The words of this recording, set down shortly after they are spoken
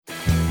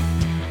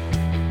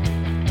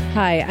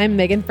Hi, I'm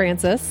Megan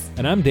Francis.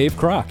 And I'm Dave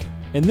Kroc,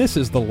 and this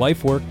is the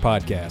Life Work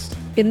Podcast.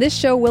 In this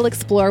show, we'll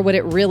explore what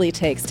it really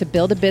takes to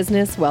build a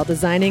business while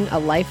designing a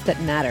life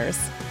that matters.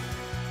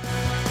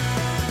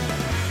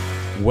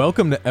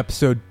 Welcome to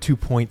episode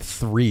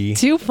 2.3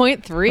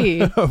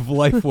 2.3 of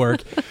Life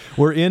Work.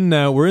 We're in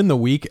the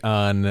week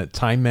on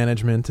time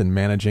management and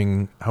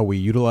managing how we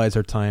utilize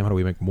our time, how do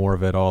we make more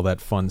of it, all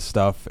that fun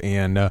stuff.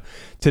 And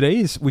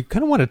we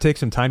kind of want to take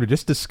some time to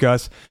just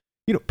discuss,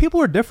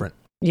 people are different.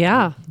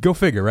 Yeah. Go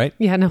figure, right?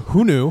 Yeah, no.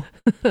 Who knew?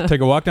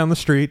 Take a walk down the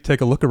street,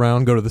 take a look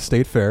around, go to the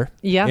state fair.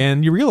 Yeah.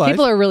 And you realize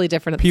people are really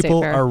different at the state fair.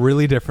 People are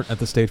really different at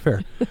the state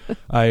fair.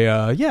 I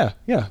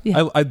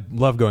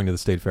love going to the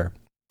state fair.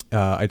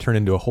 I turn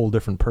into a whole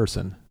different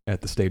person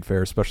at the state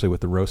fair, especially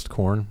with the roast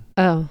corn.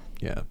 Oh.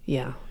 Yeah.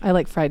 Yeah. I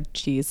like fried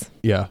cheese.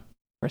 Yeah.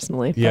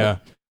 Personally. Yeah.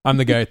 I'm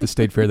the guy at the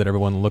state fair that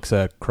everyone looks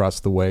at across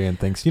the way and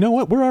thinks, you know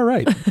what, we're all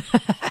right.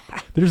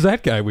 There's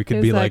that guy we could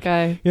There's be that like.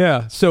 Guy.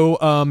 Yeah. So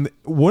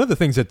one of the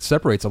things that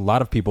separates a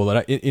lot of people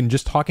that in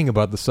just talking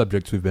about the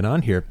subjects we've been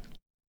on here,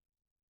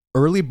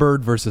 early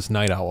bird versus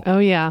night owl. Oh,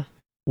 yeah.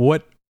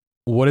 What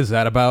is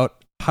that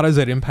about? How does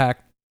that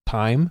impact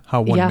time?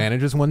 How one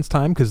manages one's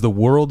time? Because the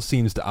world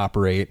seems to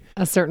operate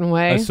a certain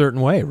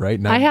way, right?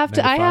 I have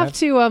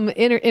to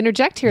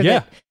interject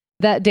here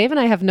that Dave and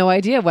I have no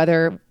idea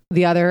whether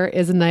the other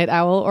is a night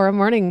owl or a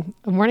morning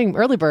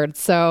early bird.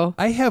 So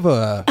I have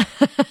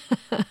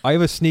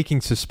a sneaking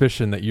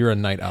suspicion that you're a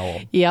night owl.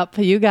 Yep,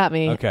 you got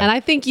me. Okay. And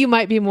I think you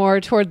might be more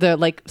toward the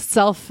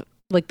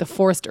the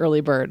forced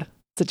early bird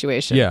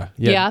situation.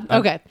 Yeah.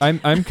 Okay.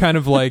 I'm kind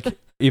of like,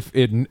 if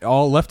it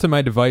all left to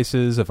my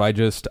devices, if I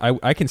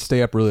can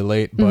stay up really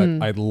late, but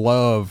I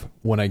love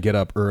when I get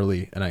up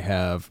early and I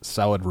have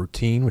solid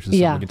routine, which is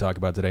something we can talk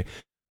about today.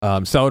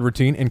 Solid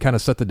routine and kind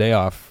of set the day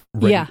off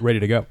ready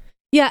to go.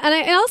 Yeah, and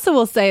I also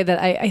will say that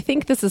I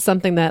think this is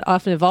something that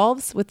often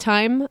evolves with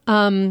time.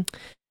 And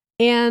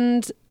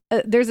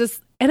there's this,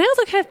 and I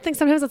also kind of think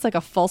sometimes it's like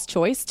a false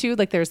choice too.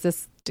 Like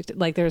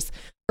there's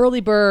early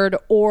bird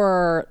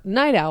or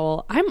night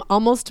owl. I'm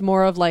almost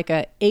more of like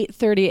a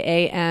 8:30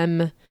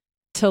 a.m.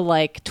 to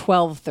like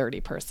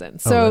 12:30 person.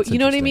 So you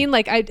know what I mean?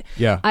 Like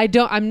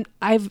I'm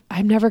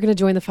never going to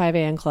join the 5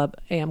 a.m.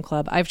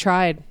 club. I've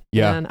tried.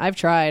 Yeah. And I've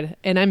tried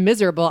and I'm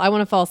miserable. I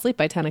want to fall asleep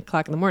by 10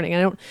 o'clock in the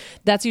morning.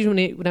 That's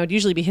usually when I would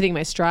usually be hitting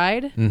my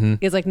stride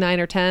is like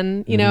 9 or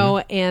 10,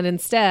 and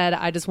instead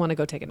I just want to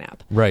go take a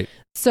nap. Right.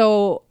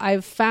 So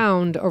I've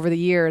found over the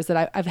years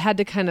that I've had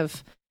to kind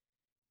of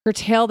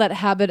curtail that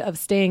habit of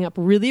staying up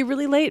really,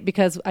 really late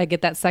because I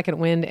get that second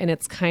wind and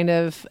it's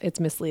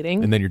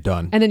misleading. And then you're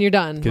done.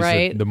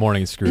 Right? The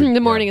morning is screwed.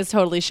 The morning is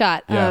totally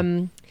shot.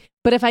 Yeah.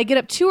 But if I get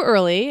up too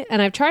early, and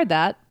I've tried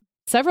that,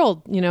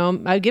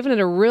 I've given it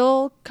a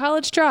real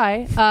college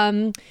try,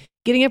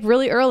 getting up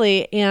really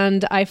early,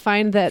 and I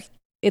find that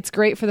it's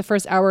great for the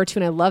first hour or two,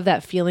 and I love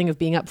that feeling of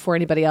being up before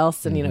anybody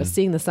else and,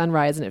 seeing the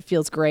sunrise, and it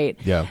feels great.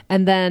 Yeah.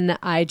 And then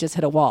I just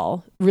hit a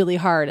wall really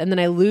hard, and then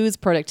I lose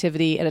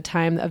productivity at a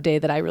time of day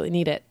that I really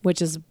need it,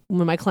 which is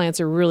when my clients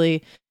are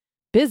really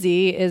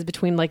busy is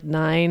between like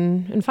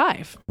 9 and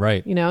 5.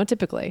 Right.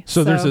 Typically.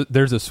 So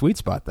there's a sweet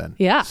spot then.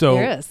 Yeah, so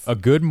there is.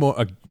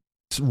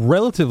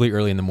 Relatively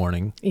early in the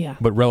morning. Yeah.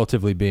 But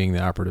relatively being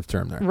the operative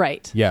term there.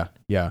 Right. Yeah.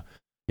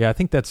 I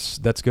think that's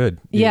good.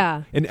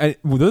 Yeah. And the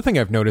other thing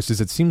I've noticed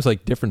is it seems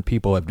like different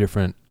people have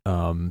different.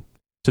 So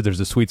there's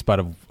a sweet spot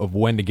of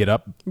when to get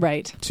up.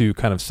 Right. To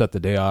kind of set the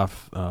day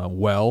off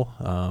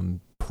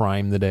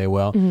prime the day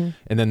well. Mm-hmm.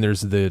 And then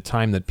there's the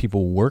time that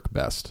people work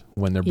best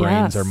when their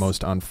brains are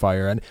most on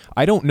fire. And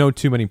I don't know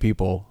too many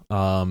people.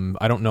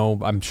 I don't know.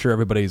 I'm sure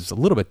everybody's a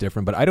little bit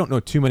different, but I don't know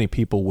too many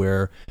people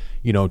where,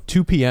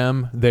 2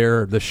 p.m.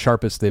 they're the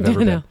sharpest they've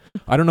ever been.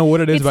 I don't know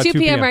what it is about 2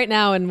 p.m. right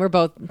now, and we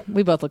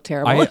both look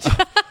terrible.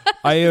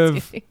 I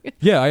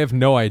have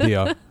no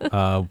idea.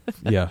 I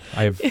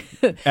have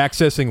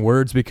accessing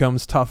words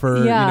becomes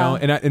tougher,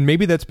 and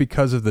maybe that's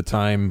because of the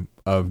time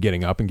of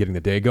getting up and getting the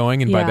day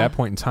going. And by that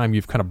point in time,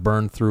 you've kind of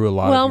burned through a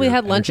lot of your we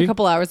had lunch energy. a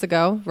couple hours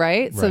ago,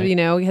 right? So,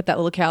 we hit that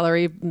little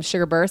calorie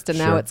sugar burst, and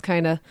now it's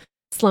kind of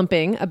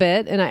slumping a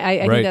bit. And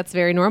I think that's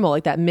very normal.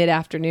 Like that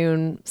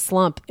mid-afternoon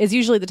slump is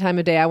usually the time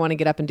of day I want to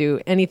get up and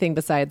do anything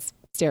besides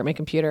stare at my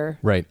computer.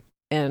 Right.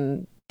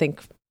 And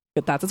think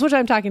good thoughts. That's what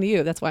I'm talking to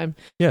you. That's why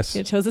I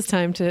chose this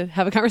time to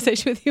have a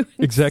conversation with you.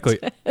 Exactly.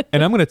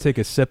 And I'm going to take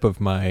a sip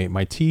of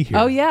my tea here.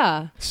 Oh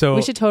yeah. So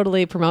we should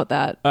totally promote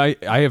that. I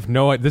have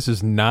this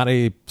is not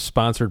a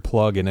sponsored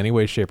plug in any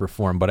way, shape, or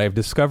form, but I've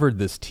discovered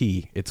this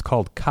tea. It's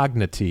called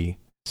Cognitea,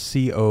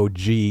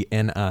 Cognitea.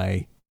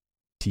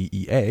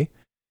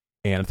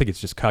 And I think it's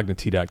just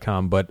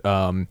cognitea.com, but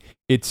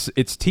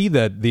it's tea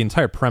that the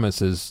entire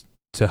premise is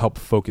to help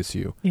focus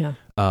you. Yeah.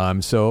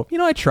 So,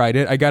 I tried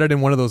it. I got it in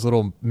one of those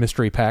little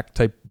mystery pack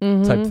type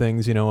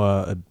things,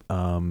 a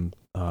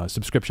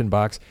subscription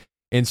box.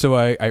 And so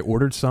I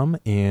ordered some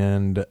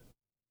and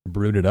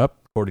brewed it up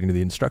according to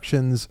the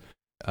instructions,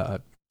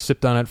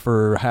 sipped on it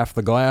for half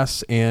the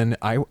glass, and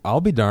I'll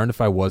be darned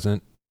if I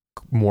wasn't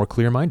more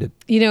clear-minded.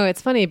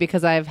 It's funny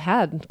because I've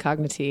had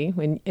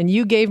Cognitea and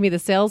you gave me the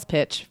sales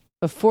pitch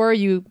before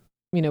you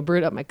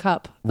brewed up my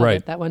cup of Right.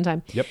 it that one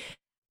time. Yep.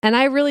 And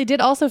I really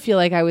did also feel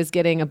like I was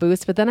getting a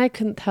boost, but then I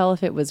couldn't tell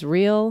if it was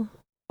real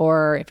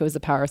or if it was the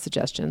power of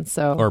suggestion.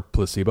 So Or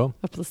placebo.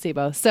 a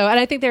placebo. So, and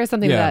I think there was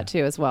something to Yeah. that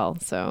too as well.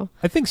 So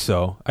I think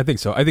so. I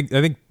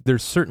think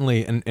there's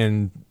certainly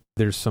and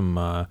there's some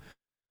I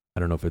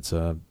don't know if it's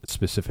a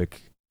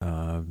specific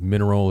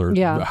mineral or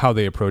Yeah. how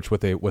they approach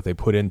what they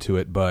put into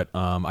it, but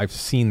I've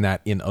seen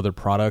that in other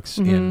products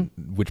and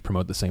which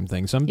promote the same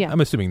thing. So I'm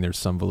assuming there's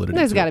some validity.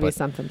 there's got to to be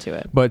something to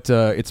it. But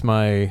it's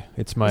my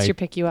It's your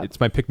pick you up. it's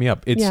my pick me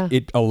up.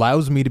 It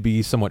allows me to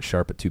be somewhat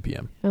sharp at 2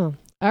 p.m. Oh,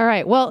 all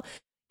right. Well,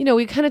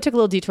 we kind of took a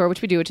little detour,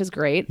 which we do, which is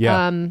great.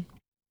 Yeah.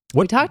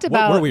 We talked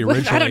about. What were we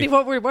originally? I don't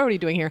know what were we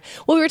doing here.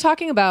 Well, we were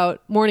talking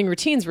about morning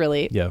routines,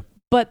 really. Yeah.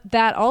 But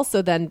that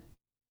also then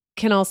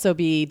can also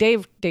be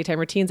daytime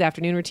routines,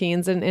 afternoon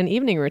routines, and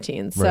evening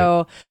routines. Right.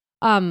 So,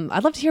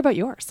 I'd love to hear about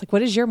yours. Like,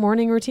 what is your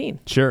morning routine?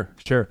 Sure.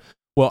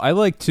 Well, I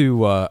like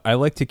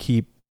to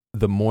keep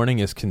the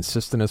morning as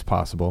consistent as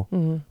possible.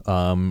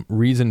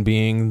 Reason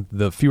being,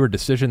 the fewer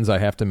decisions I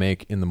have to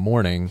make in the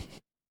morning,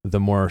 the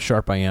more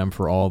sharp I am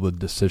for all the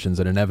decisions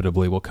that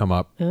inevitably will come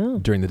up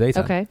during the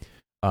daytime. Okay.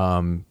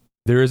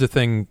 There is a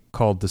thing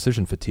called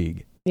decision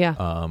fatigue. Yeah.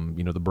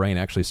 The brain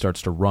actually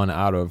starts to run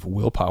out of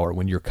willpower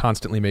when you're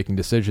constantly making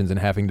decisions and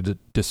having to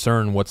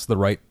discern what's the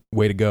right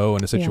way to go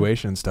in a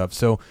situation and stuff.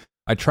 So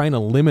I try and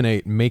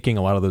eliminate making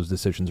a lot of those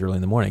decisions early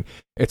in the morning.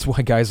 It's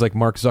why guys like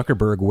Mark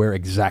Zuckerberg wear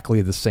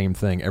exactly the same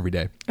thing every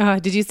day.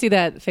 Did you see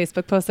that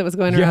Facebook post that was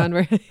going around?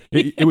 Where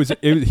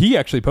he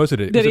actually posted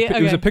it.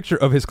 It was a picture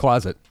of his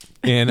closet.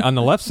 And on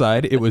the left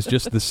side, it was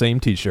just the same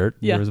t-shirt.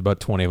 Yeah. There was about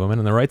 20 of them. And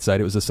on the right side,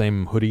 it was the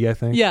same hoodie, I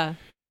think. Yeah.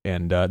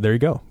 And there you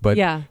go. But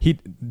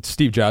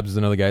Steve Jobs is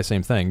another guy,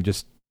 same thing.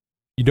 Just,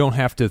 you don't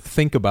have to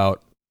think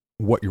about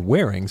what you're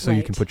wearing, so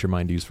you can put your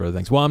mind to use for other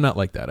things. Well, I'm not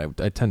like that.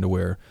 I tend to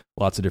wear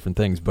lots of different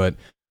things. But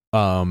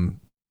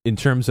in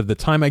terms of the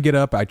time I get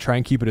up, I try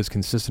and keep it as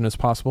consistent as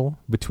possible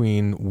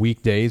between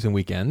weekdays and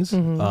weekends.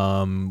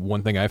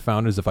 One thing I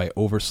found is if I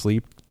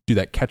oversleep, do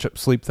that catch-up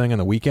sleep thing on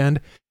the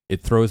weekend,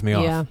 it throws me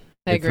off. Yeah,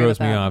 I agree throws with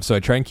that. me off. So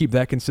I try and keep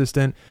that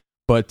consistent.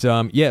 But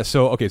so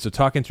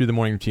talking through the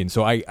morning routine.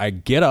 So I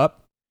get up,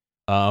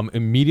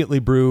 immediately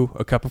brew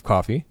a cup of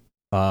coffee,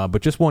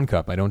 but just one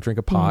cup. I don't drink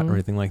a pot or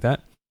anything like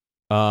that.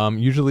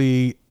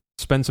 Usually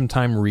spend some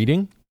time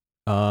reading,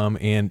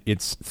 and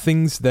it's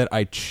things that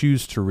I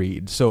choose to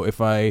read. So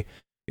if I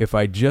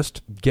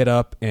just get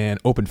up and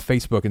open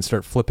Facebook and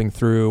start flipping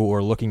through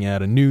or looking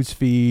at a news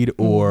feed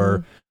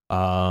or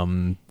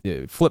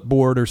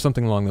Flipboard or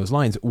something along those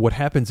lines, what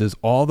happens is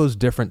all those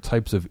different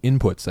types of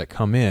inputs that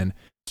come in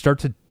start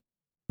to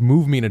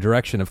move me in a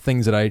direction of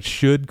things that I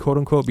should, quote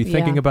unquote, be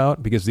thinking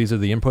about because these are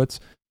the inputs,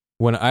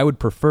 when I would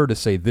prefer to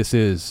say this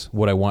is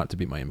what I want to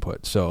be my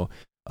input. So,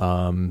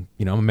 I'm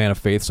a man of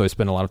faith, so I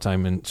spend a lot of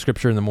time in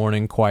scripture in the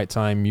morning, quiet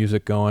time,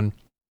 music going,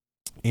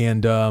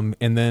 and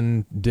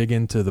then dig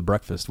into the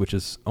breakfast, which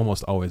is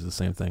almost always the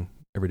same thing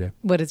every day.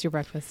 What is your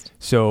breakfast?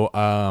 So,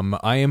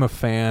 I am a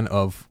fan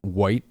of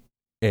white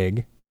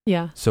egg.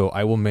 Yeah. So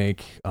I will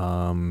make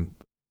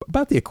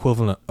about the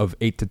equivalent of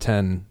 8 to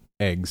 10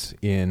 eggs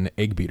in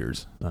egg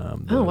beaters.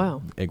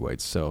 Wow. Egg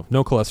whites. So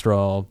no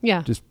cholesterol.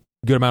 Yeah. Just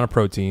good amount of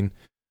protein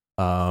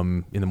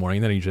in the morning.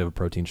 And then I usually have a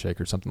protein shake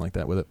or something like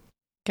that with it.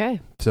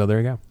 Okay. So there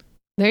you go.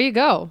 There you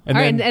go. And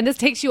all then, right. And this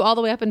takes you all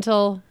the way up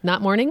until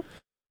not morning?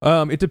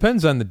 It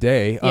depends on the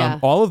day. Yeah.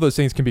 All of those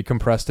things can be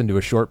compressed into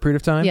a short period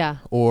of time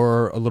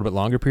or a little bit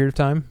longer period of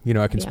time.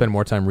 I can spend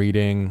more time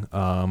reading.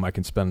 I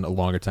can spend a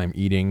longer time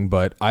eating,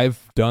 but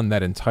I've done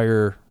that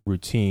entire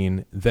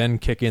routine, then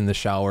kick in the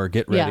shower,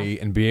 get ready,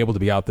 and be able to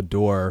be out the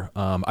door.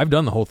 I've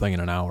done the whole thing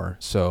in an hour.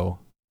 So,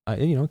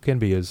 it can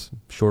be as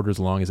short or as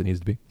long as it needs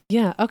to be.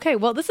 Yeah. Okay.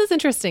 Well, this is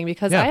interesting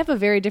because I have a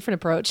very different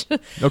approach.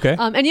 Okay.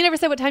 And you never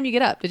said what time you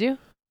get up, did you?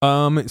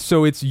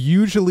 So it's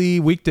usually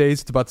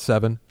weekdays. It's about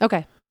 7.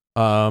 Okay.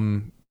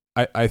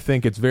 I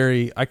think it's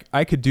very,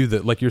 I could do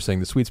the, like you're saying,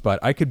 the sweet spot.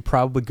 I could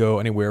probably go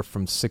anywhere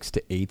from 6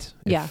 to 8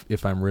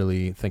 if I'm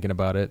really thinking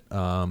about it.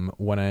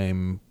 When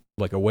I'm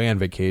like away on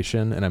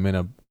vacation and I'm in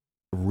a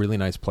really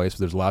nice place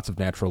where there's lots of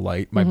natural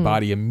light, my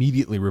body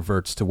immediately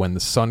reverts to when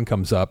the sun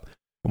comes up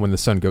and when the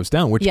sun goes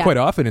down, which quite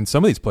often in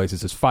some of these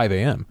places is 5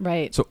 a.m.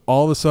 Right. So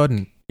all of a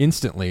sudden,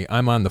 instantly,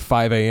 I'm on the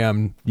 5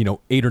 a.m.,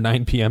 8 or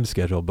 9 p.m.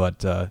 schedule.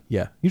 But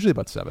usually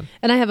about 7.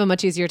 And I have a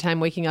much easier time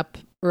waking up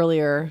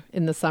earlier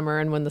in the summer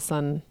and when the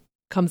sun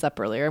comes up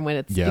earlier, and when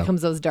it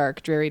becomes those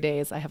dark, dreary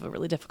days, I have a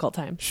really difficult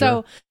time. Sure.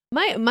 So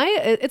my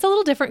it's a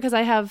little different because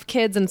I have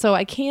kids, and so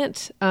I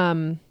can't,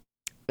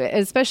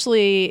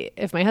 especially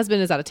if my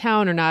husband is out of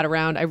town or not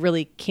around, I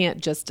really can't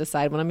just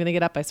decide when I'm going to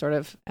get up. I sort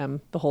of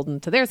am beholden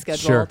to their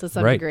schedule to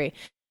some degree.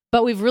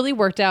 But we've really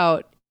worked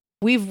out.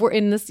 We've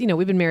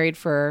been married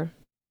for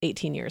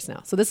 18 years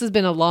now, so this has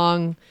been a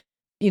long,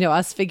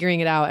 us figuring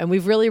it out. And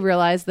we've really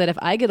realized that if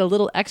I get a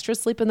little extra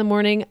sleep in the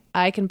morning,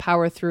 I can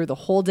power through the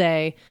whole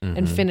day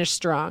and finish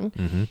strong.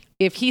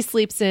 If he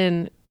sleeps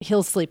in,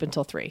 he'll sleep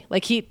until 3.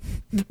 Like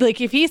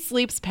if he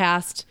sleeps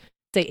past,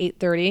 say,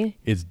 8:30,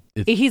 it's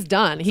he's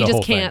done. He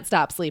just can't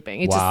stop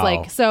sleeping. It's just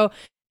like, so,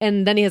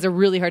 and then he has a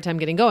really hard time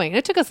getting going. And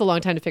it took us a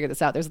long time to figure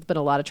this out. There's been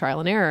a lot of trial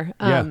and error.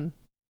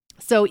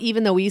 So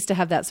even though we used to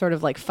have that sort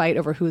of like fight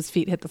over whose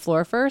feet hit the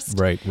floor first,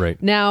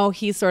 right. Now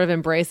he's sort of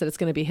embraced that it's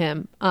going to be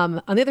him. On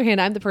the other hand,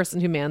 I'm the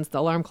person who mans the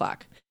alarm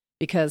clock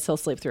because he'll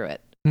sleep through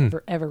it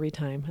every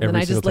time. And then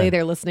I just lay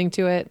there listening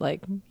to it,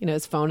 like, you know,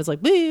 his phone is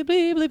like bleep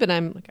bleep bleep, and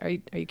I'm like, are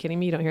you kidding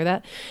me? You don't hear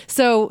that?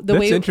 So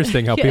that's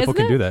interesting how people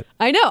can do that.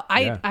 I know.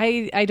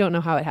 I don't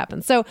know how it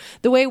happens. So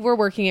the way we're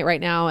working it right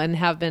now and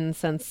have been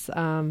since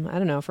I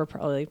don't know, for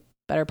probably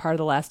better part of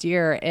the last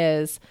year,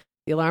 is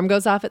the alarm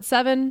goes off at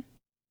 7.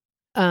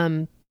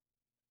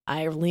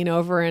 I lean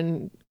over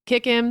and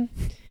kick him.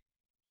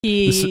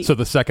 So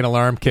the second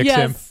alarm kicks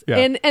him.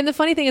 Yeah. And the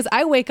funny thing is,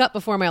 I wake up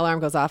before my alarm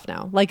goes off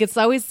now. Like, it's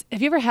always,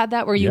 have you ever had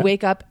that where you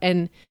wake up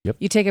and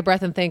you take a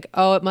breath and think,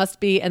 oh, it must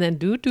be, and then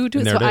do.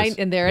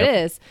 And there it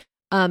is.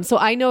 So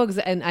I know,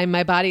 and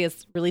my body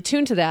is really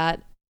tuned to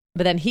that.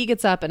 But then he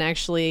gets up and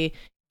actually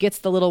gets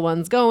the little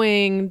ones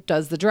going,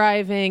 does the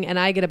driving, and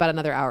I get about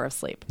another hour of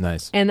sleep.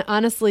 Nice. And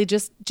honestly,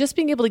 just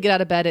being able to get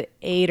out of bed at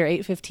 8 or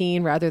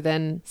 8:15 rather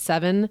than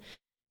 7,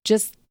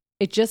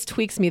 it just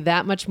tweaks me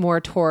that much more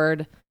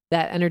toward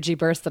that energy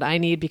burst that I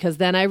need, because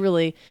then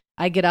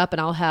I get up and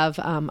I'll have,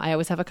 I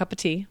always have a cup of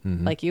tea,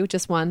 like you,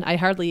 just one. I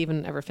hardly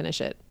even ever finish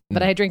it,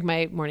 but I drink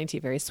my morning tea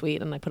very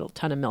sweet, and I put a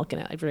ton of milk in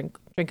it. I drink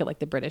it like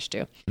the British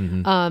do.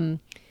 And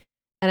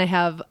I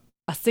have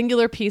a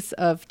singular piece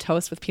of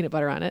toast with peanut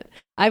butter on it.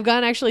 I've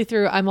gone actually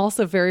through, I'm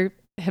also very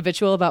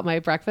habitual about my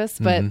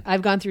breakfast, but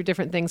I've gone through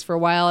different things. For a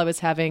while I was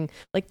having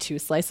like 2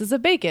 slices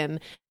of bacon,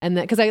 and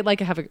then, because I like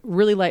to have a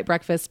really light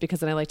breakfast,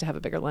 because then I like to have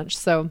a bigger lunch.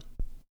 So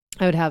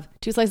I would have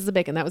 2 slices of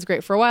bacon. That was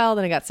great for a while.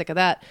 Then I got sick of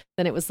that.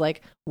 Then it was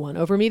like 1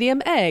 over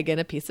medium egg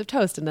and a piece of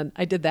toast. And then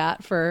I did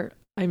that for,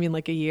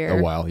 like a year.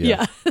 A while,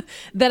 yeah.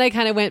 Then I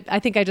kind of I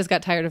think I just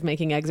got tired of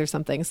making eggs or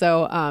something.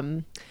 So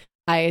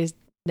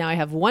now I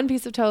have 1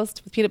 piece of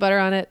toast with peanut butter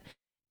on it.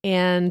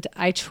 And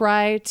I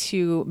try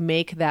to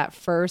make that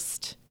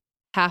first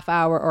half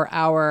hour or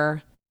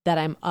hour that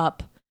I'm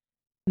up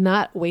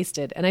not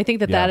wasted. And I think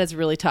that is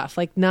really tough.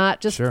 Like,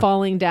 not just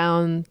falling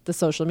down the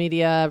social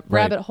media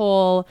rabbit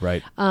hole.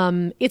 Right.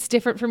 It's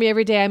different for me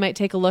every day. I might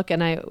take a look,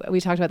 and we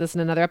talked about this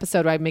in another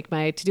episode where I make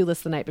my to-do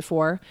list the night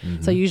before.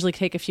 So I usually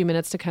take a few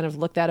minutes to kind of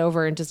look that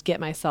over and just get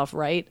myself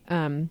right.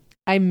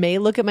 I may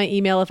look at my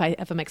email if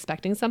I'm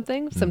expecting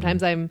something.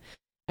 Sometimes I'm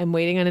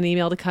waiting on an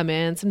email to come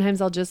in. Sometimes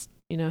I'll just,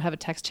 have a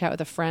text chat with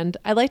a friend.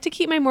 I like to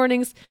keep my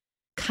mornings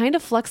kind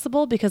of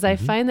flexible, because I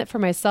find that for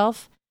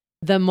myself,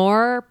 the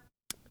more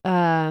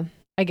I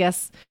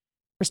guess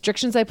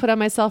restrictions I put on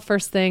myself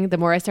first thing, the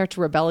more I start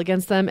to rebel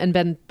against them, and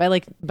then by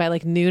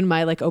noon,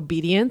 my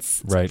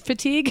obedience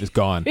fatigue is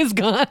gone.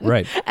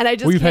 Right. And I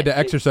just we've had to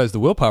exercise the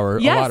willpower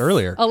a lot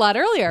earlier.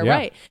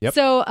 Right. Yep.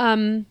 So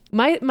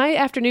my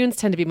afternoons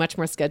tend to be much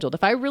more scheduled.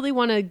 If I really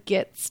want to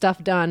get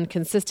stuff done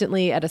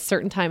consistently at a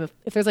certain time,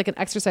 if there's like an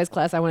exercise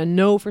class I want to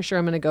know for sure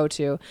I'm going to go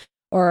to,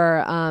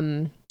 or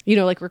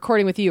like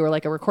recording with you, or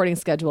like a recording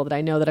schedule that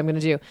I know that I'm going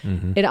to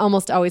do, it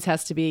almost always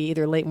has to be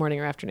either late morning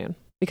or afternoon,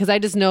 because I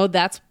just know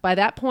that's, by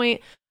that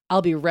point,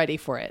 I'll be ready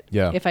for it.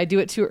 Yeah. If I do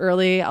it too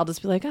early, I'll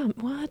just be like, oh,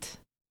 what?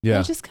 Yeah.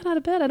 I just got out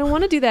of bed. I don't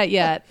want to do that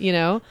yet,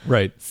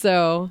 Right.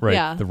 So,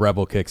 yeah. The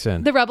rebel kicks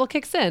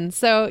in.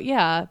 So,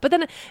 yeah. But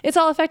then it's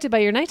all affected by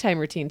your nighttime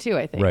routine too,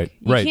 I think. Right.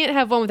 You can't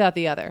have one without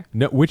the other.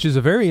 No, which is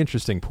a very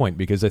interesting point,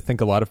 because I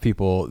think a lot of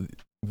people,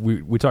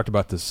 we talked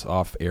about this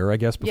off air, I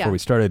guess, before we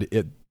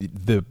started.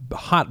 The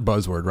hot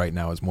buzzword right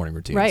now is morning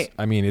routines. Right.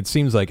 I mean, it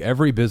seems like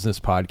every business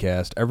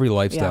podcast, every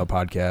lifestyle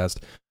podcast,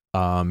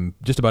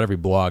 just about every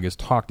blog has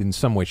talked in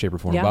some way, shape, or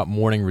form about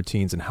morning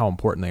routines and how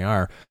important they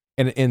are.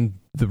 And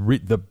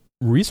the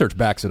research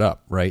backs it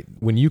up, right?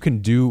 When you can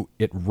do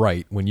it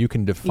right, when you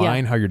can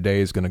define how your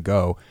day is going to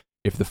go,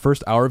 if the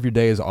first hour of your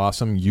day is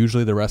awesome,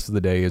 usually the rest of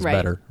the day is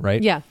better,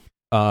 right? Yeah.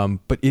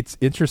 But it's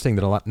interesting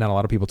that not a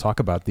lot of people talk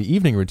about the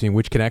evening routine,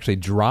 which can actually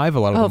drive a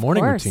lot of the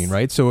morning routine,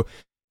 right? So,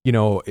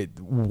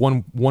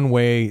 one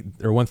way,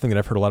 or one thing that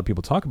I've heard a lot of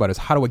people talk about is,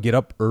 how do I get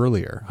up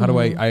earlier? How do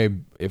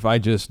if I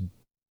just,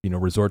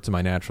 resort to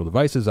my natural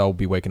devices, I'll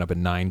be waking up at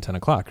 9, 10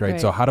 o'clock,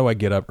 right? So how do I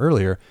get up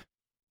earlier?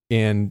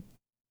 And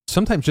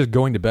sometimes just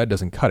going to bed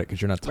doesn't cut it,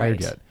 because you're not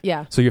tired yet.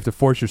 Yeah. So you have to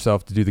force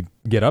yourself to do the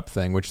get up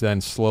thing, which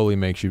then slowly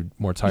makes you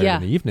more tired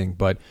in the evening.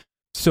 But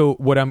so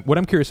what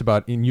I'm curious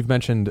about, and you've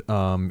mentioned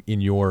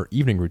in your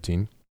evening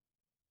routine,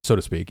 so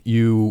to speak,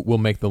 you will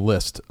make the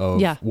list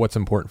of what's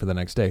important for the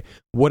next day.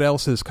 What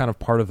else is kind of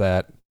part of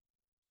that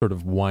sort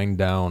of wind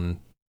down?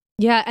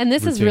 Yeah, and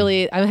this is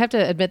really, I have to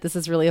admit, this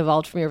has really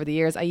evolved for me over the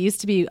years. I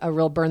used to be a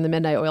real burn the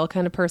midnight oil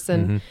kind of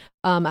person.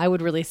 I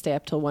would really stay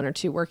up till 1 or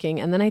 2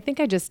 working. And then I think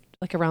I just,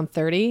 like around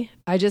 30,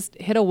 I just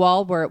hit a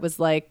wall where it was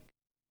like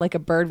a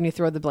bird when you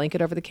throw the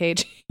blanket over the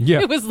cage. Yeah.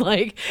 It was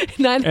like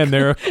 9 and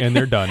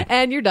they're done.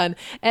 And you're done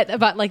at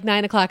about like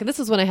 9 o'clock. And this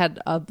was when I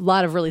had a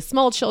lot of really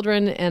small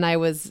children, and I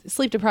was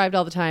sleep deprived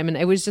all the time. And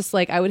it was just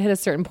like, I would hit a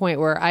certain point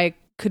where I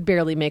could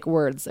barely make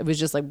words. It was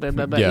just like, blah,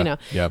 blah, blah,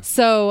 Yeah.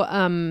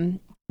 So,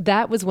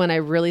 that was when I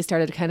really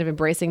started kind of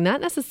embracing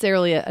not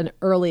necessarily an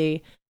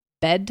early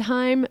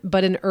bedtime,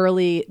 but an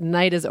early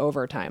night is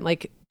over time.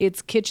 Like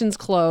it's kitchen's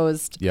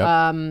closed.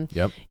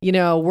 Yep. You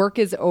know, work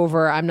is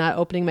over. I'm not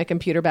opening my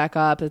computer back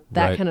up, that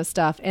Right. kind of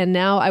stuff. And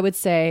now I would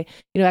say,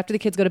 you know, after the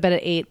kids go to bed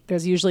at 8,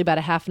 there's usually about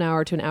a half an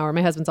hour to an hour.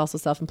 My husband's also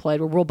self-employed,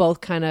 where we'll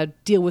both kind of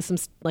deal with some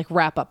like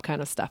wrap up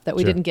kind of stuff that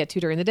we Sure. didn't get to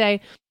during the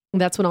day.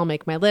 And that's when I'll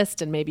make my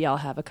list, and maybe I'll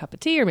have a cup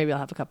of tea, or maybe I'll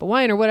have a cup of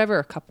wine or whatever.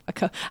 A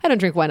cup. I don't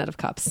drink wine out of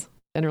cups.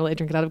 Generally, I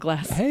drink it out of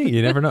glass. Hey,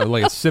 you never know.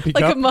 Like a sippy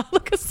cup.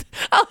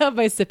 I'll have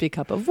my sippy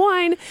cup of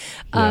wine.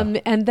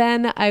 And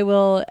then I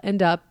will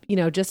end up, you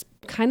know, just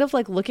kind of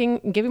like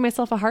giving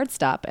myself a hard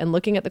stop and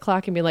looking at the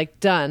clock and be like,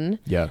 done.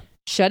 Yeah.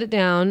 Shut it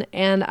down.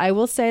 And I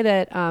will say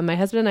that my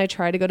husband and I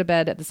try to go to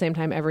bed at the same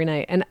time every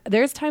night. And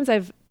there's times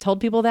I've told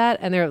people that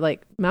and they're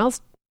like,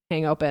 mouths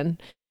hang open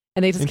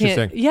and they just can't.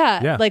 Interesting.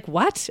 Yeah. Like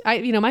what?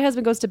 My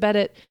husband goes to bed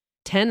at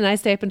 10 and I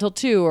stay up until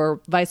 2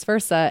 or vice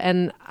versa.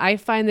 And I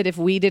find that if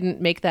we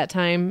didn't make that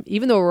time,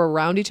 even though we're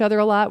around each other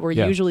a lot, we're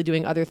usually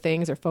doing other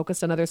things or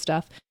focused on other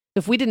stuff.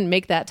 If we didn't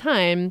make that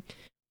time,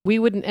 we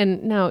wouldn't.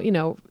 And now, you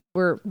know,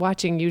 we're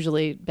watching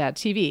usually bad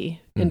TV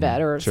in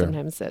bed or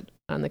sometimes sit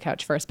on the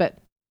couch first, but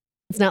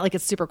it's not like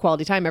it's super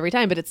quality time every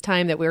time, but it's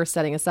time that we're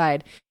setting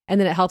aside. And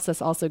then it helps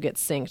us also get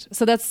synced.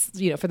 So that's,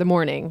 you know, for the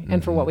morning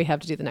and for what we have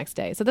to do the next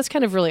day. So that's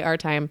kind of really our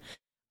time.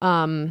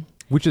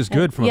 Which is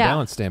good from a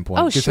balance standpoint.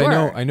 Oh, because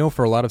sure. I know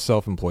for a lot of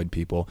self-employed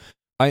people,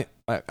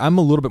 I'm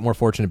a little bit more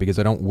fortunate because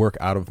I don't work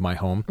out of my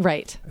home.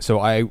 Right. So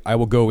I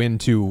will go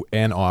into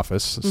an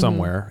office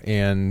somewhere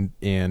and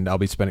I'll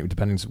be spending,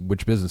 depending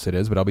which business it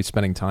is, but I'll be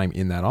spending time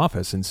in that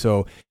office. And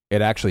so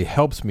it actually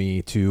helps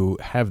me to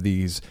have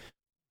these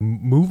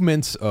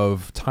movements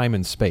of time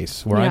and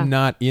space where I'm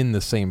not in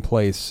the same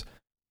place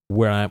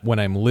when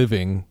I'm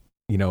living,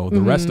 you know,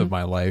 the rest of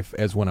my life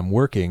as when I'm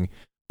working.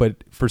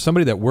 But for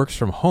somebody that works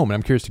from home, and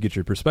I'm curious to get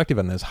your perspective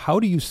on this, how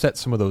do you set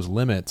some of those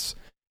limits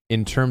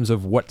in terms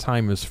of what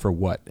time is for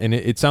what? And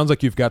it sounds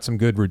like you've got some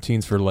good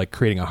routines for like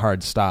creating a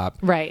hard stop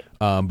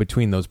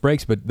between those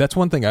breaks. But that's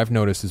one thing I've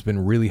noticed has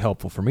been really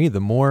helpful for me. The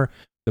more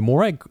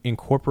I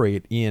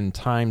incorporate in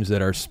times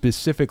that are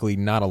specifically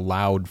not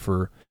allowed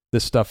for the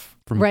stuff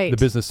from the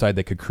business side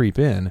that could creep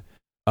in,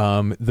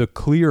 the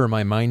clearer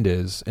my mind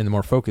is and the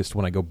more focused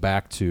when I go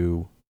back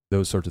to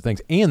those sorts of things,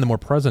 and the more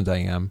present I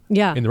am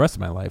in the rest of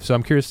my life. So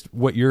I'm curious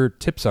what your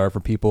tips are for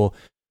people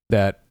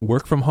that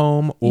work from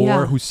home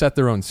or who set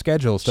their own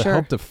schedules to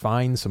help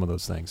define some of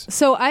those things.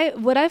 So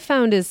what I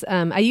found is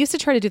I used to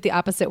try to do it the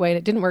opposite way and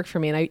it didn't work for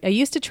me. And I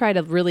used to try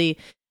to really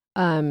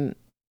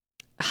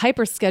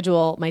hyper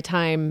schedule my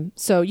time.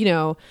 So, you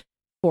know,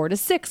 4 to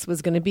 6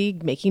 was going to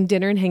be making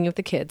dinner and hanging with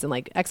the kids and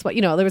like X, Y,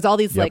 you know, there was all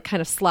these like kind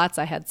of slots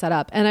I had set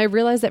up. And I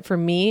realized that for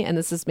me, and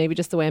this is maybe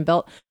just the way I'm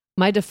built,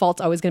 my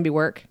default's always going to be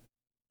work.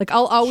 Like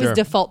I'll always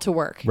default to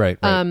work. Right.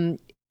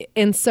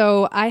 And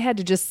so I had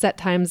to just set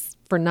times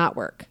for not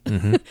work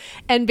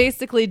and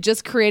basically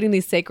just creating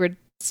these sacred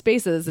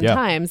spaces and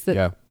times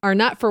that are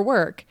not for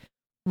work.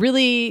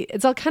 Really,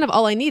 it's all kind of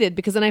all I needed,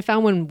 because then I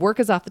found when work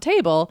is off the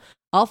table,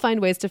 I'll find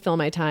ways to fill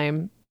my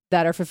time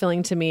that are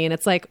fulfilling to me. And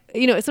it's like,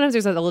 you know, sometimes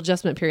there's a little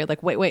adjustment period,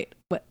 like, wait,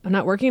 what? I'm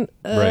not working?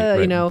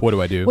 You know, what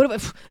do I do?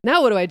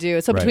 Now what do I do?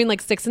 So between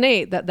like 6 and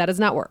 8, that is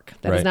not work.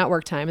 That is not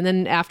work time. And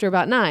then after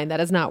about 9, that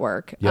is not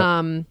work.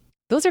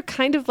 Those are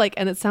kind of like,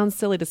 and it sounds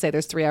silly to say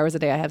there's 3 hours a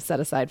day I have set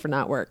aside for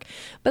not work,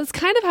 but it's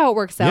kind of how it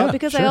works out,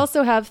 because I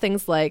also have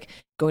things like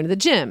going to the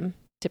gym,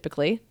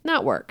 typically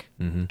not work,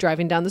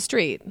 driving down the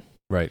street.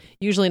 Right.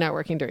 Usually not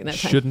working during that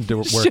time. Shouldn't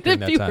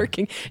be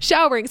working.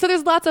 Showering. So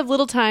there's lots of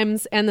little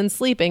times, and then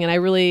sleeping. And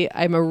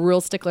I'm a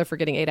real stickler for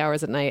getting 8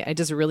 hours at night. I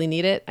just really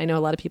need it. I know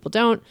a lot of people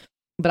don't,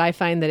 but I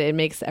find that it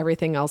makes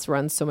everything else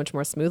run so much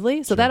more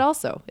smoothly. So that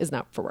also is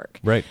not for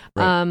work. Right.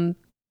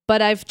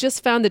 But I've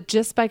just found that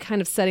just by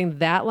kind of setting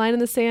that line in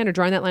the sand or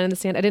drawing that line in the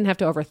sand, I didn't have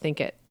to overthink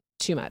it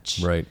too much.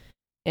 Right.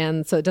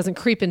 And so it doesn't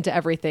creep into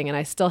everything. And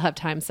I still have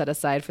time set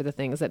aside for the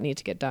things that need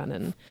to get done,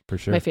 and for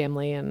sure, my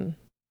family and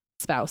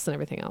spouse and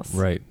everything else.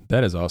 Right.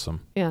 That is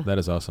awesome. Yeah. That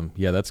is awesome.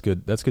 Yeah, that's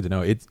good. That's good to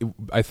know.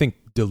 I think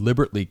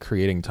deliberately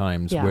creating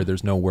times where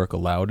there's no work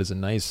allowed is a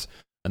nice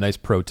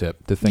pro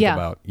tip to think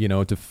about, you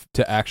know,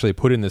 to actually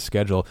put in the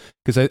schedule.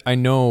 Because I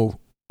know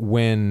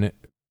when,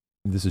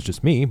 this is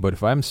just me, but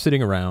if I'm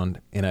sitting around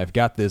and I've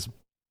got this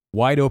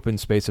wide open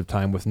space of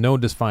time with no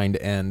defined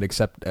end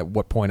except at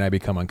what point I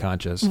become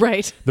unconscious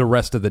the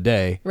rest of the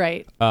day,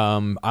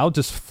 I'll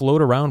just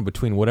float around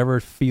between whatever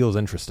feels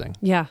interesting.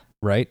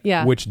 Right.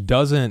 Which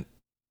doesn't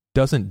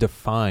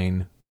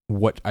define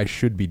what I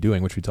should be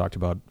doing, which we talked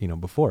about, you know,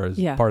 before, as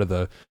part of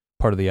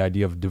the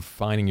idea of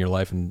defining your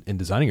life and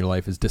designing your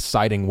life is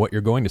deciding what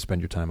you're going to spend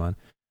your time on.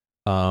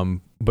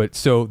 But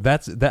so I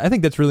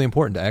think that's really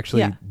important to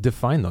actually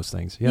define those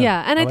things. And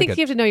I think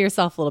you have to know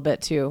yourself a little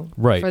bit too,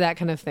 for that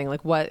kind of thing.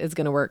 Like what is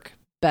going to work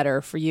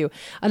better for you.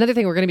 Another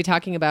thing we're going to be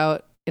talking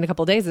about in a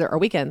couple of days are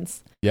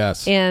weekends.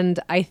 Yes. And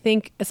I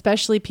think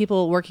especially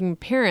working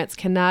parents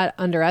cannot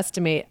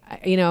underestimate,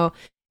 you know,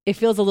 it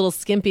feels a little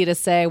skimpy to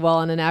say, well,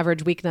 on an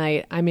average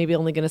weeknight, I'm maybe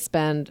only going to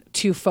spend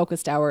 2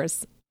 focused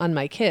hours on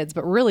my kids,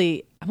 but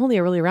really, I'm only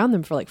really around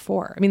them for like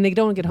 4. I mean, they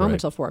don't get home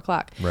until 4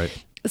 o'clock.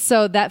 Right.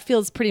 So that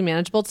feels pretty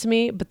manageable to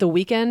me, but the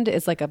weekend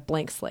is like a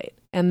blank slate.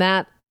 And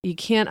that you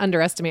can't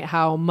underestimate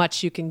how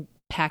much you can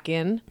pack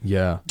in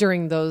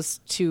during those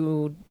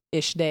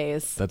 2-ish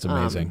days. That's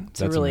amazing.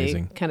 To That's really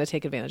amazing. kind of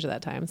take advantage of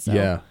that time. So.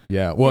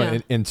 Yeah.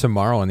 Well, and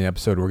tomorrow on the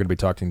episode, we're going to be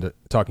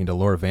talking to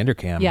Laura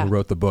Vanderkam, who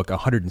wrote the book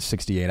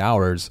 168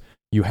 Hours.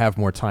 You have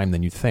more time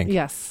than you think.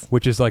 Yes.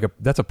 Which is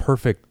that's a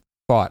perfect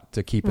thought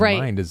to keep in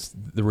mind. Is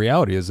the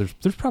reality is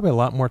there's probably a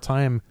lot more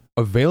time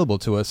available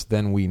to us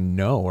than we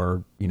know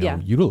or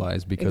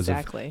utilize because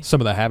of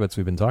some of the habits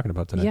we've been talking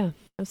about today. Yeah,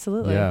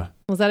 absolutely. Yeah.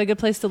 Was that a good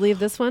place to leave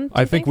this one?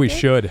 I think we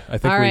should.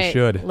 We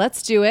should.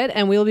 Let's do it.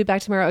 And we will be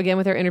back tomorrow again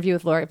with our interview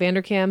with Laura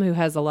Vanderkam, who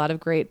has a lot of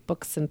great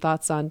books and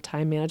thoughts on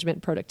time management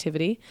and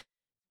productivity.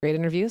 Great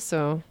interview.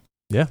 So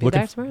be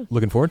back tomorrow.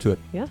 Looking forward to it.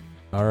 Yeah.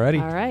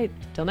 Alrighty. All right.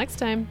 Till next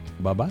time.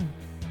 Bye-bye.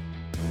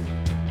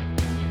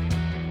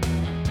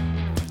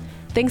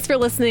 Thanks for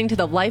listening to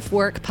the Life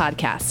Work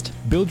Podcast.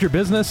 Build your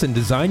business and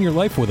design your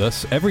life with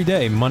us every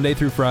day, Monday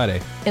through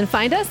Friday. And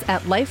find us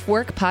at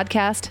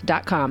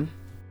lifeworkpodcast.com.